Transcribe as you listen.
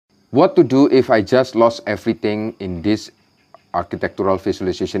What to do if I just lost everything in this architectural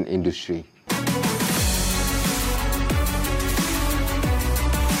visualization industry?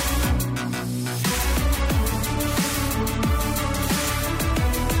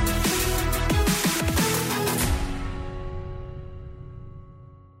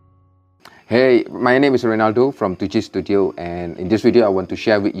 Hey, my name is Ronaldo from 2G Studio, and in this video I want to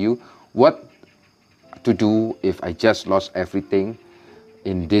share with you what to do if I just lost everything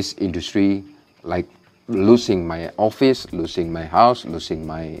in this industry, like losing my office, losing my house, losing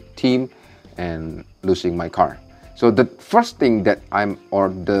my team, and losing my car. So the first thing that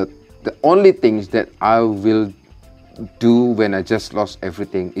the only things that I will do when I just lost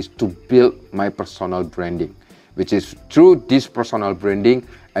everything is to build my personal branding, which is through this personal branding,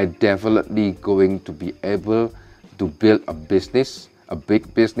 I definitely going to be able to build a business, a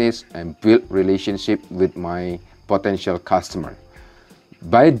big business, and build relationship with my potential customer.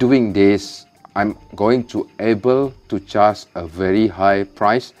 By doing this, I'm going to able to charge a very high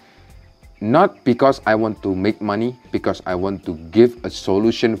price, not because I want to make money, because I want to give a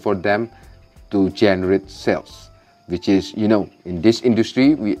solution for them to generate sales, which is, you know, in this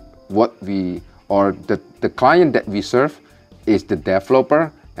industry, the client that we serve is the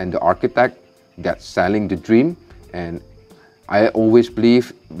developer and the architect that's selling the dream. And I always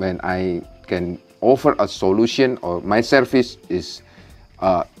believe when I can offer a solution, or my service is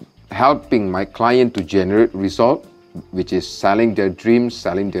helping my client to generate result, which is selling their dreams,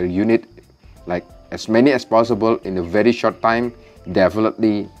 selling their unit, like as many as possible in a very short time,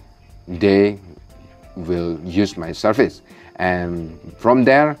 definitely they will use my service. And from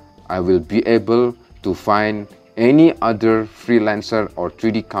there, I will be able to find any other freelancer or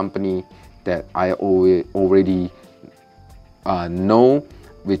 3D company that I already know,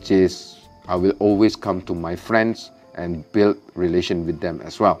 which is I will always come to my friends and build relation with them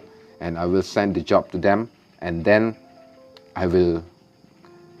as well. And I will send the job to them, and then I will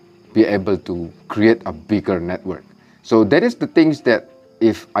be able to create a bigger network. So that is the things that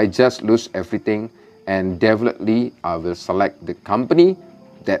if I just lose everything, and definitely I will select the company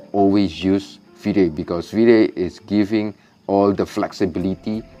that always use V-Ray, because V-Ray is giving all the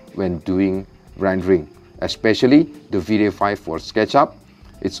flexibility when doing rendering, especially the V-Ray 5 for SketchUp.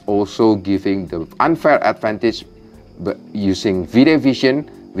 It's also giving the unfair advantage but using V-Ray Vision,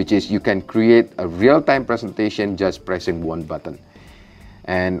 which is you can create a real-time presentation just pressing one button.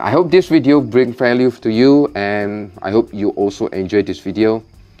 And I hope this video brings value to you, and I hope you also enjoyed this video.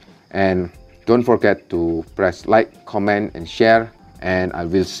 And don't forget to press like, comment, and share, and I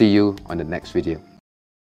will see you on the next video.